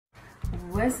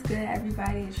What's good,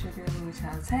 everybody? It's your girl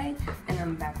Tay, and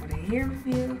I'm back with a hair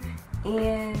review.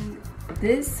 And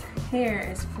this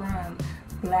hair is from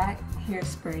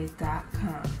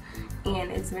blackhairspray.com,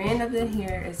 and its brand of the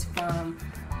hair is from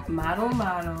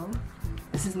ModelModel.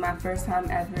 This is my first time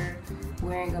ever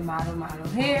wearing a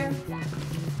ModelModel hair.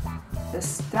 The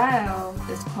style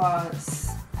is called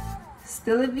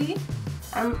Sylvie.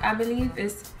 I believe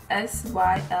it's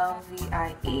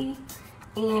Sylvie,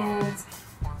 and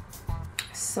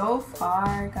so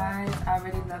far, guys, I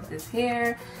really love this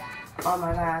hair. Oh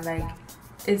my god, like,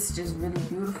 it's just really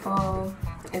beautiful.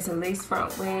 It's a lace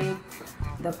front wig.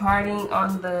 The parting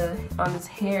on this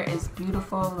hair is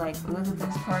beautiful. Like, look at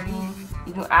this parting.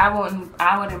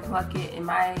 I wouldn't pluck it, in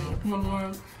my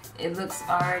opinion. It looks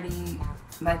already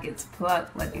like it's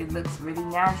plucked. Like, it looks really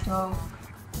natural.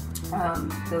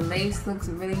 The lace looks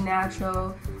really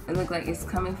natural. It looks like it's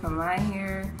coming from my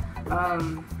hair.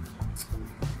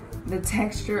 The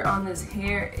texture on this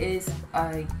hair is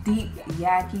a deep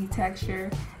yaki texture.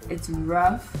 It's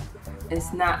rough.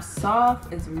 It's not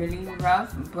soft. It's really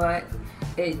rough, but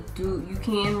you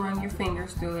can run your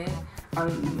fingers through it.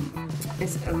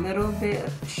 It's a little bit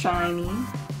shiny,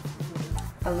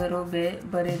 a little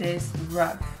bit, but it is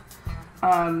rough.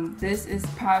 This is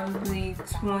probably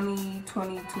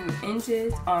 22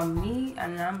 inches on me,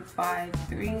 and I'm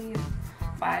 5'3",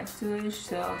 5'2"-ish,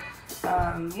 so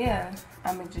yeah,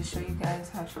 I'm gonna just show you guys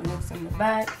how she looks in the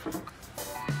back.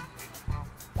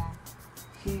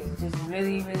 She's just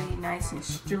really, really nice and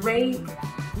straight.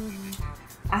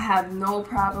 I have no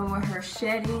problem with her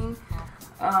shedding.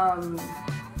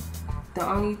 The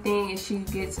only thing is she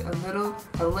gets a little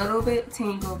bit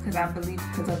tangled, because I believe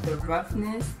because of the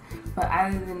roughness. But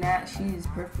other than that, she is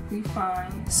perfectly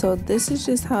fine. So this is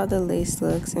just how the lace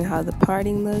looks and how the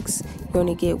parting looks. You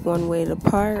only get one way to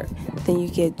part. Then you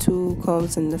get 2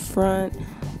 combs in the front.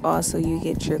 Also, you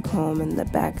get your comb in the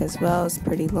back as well. It's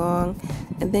pretty long.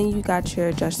 And then you got your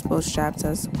adjustable straps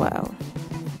as well.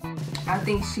 I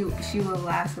think she will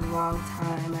last a long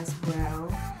time as well.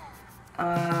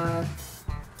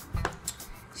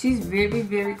 She's very,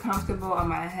 very comfortable on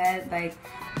my head. Like,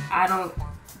 I don't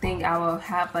think I will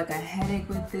have like a headache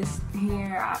with this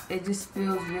hair. It just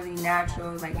feels really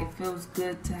natural. Like, it feels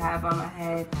good to have on my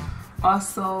head.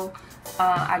 Also,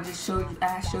 I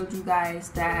showed you guys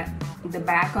that the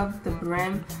back of the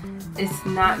brim, it's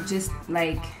not just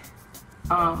like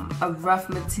a rough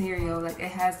material. Like, it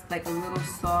has like a little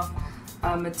soft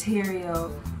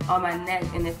material on my neck,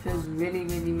 and it feels really,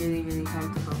 really, really, really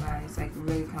comfortable, guys. Like,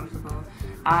 really comfortable.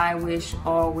 I wish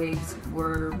all wigs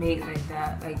were made like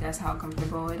that. Like, that's how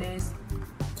comfortable it is.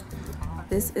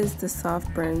 This is the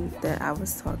soft brim that I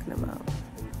was talking about.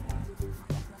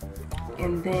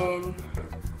 And then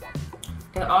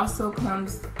it also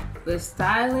comes with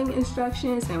styling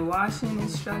instructions and washing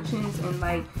instructions and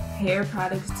like hair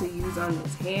products to use on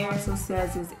this hair. It also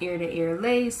says it's ear-to-ear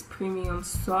lace, premium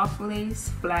soft lace,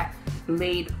 flat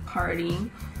blade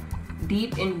parting,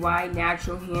 deep and wide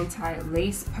natural hand-tied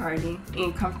lace parting,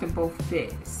 and comfortable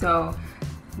fit. So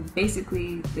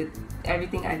basically,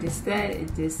 everything I just said,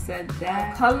 it just said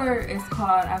that. Color is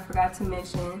called, I forgot to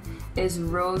mention, is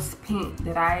rose pink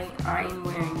that I'm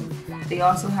wearing. They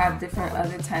also have different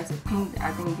other types of pink.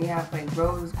 I think they have like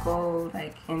rose gold,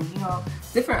 like, and you know,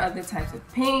 different other types of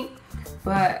pink.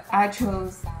 But I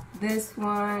chose this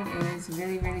one, and it's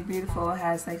really, really beautiful. It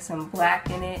has like some black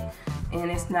in it,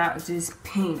 and it's not just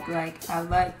pink. Like, I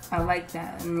like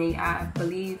that. And I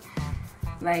believe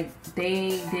like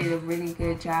they did a really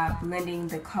good job blending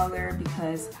the color,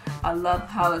 because I love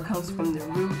how it comes from the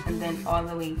root and then all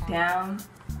the way down.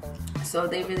 So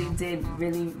they really did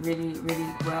really, really, really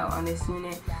well on this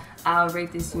unit. I'll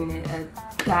rate this unit a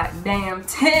goddamn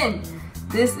 10.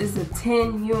 This is a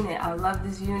 10 unit. I love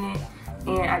this unit,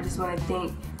 and I just want to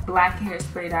thank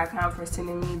blackhairspray.com for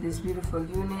sending me this beautiful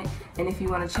unit. And if you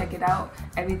want to check it out,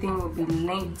 everything will be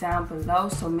linked down below,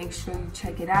 so make sure you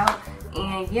check it out.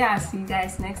 And yeah, I'll see you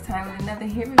guys next time with another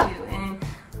hair review, and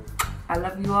I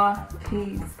love you all.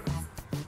 Peace.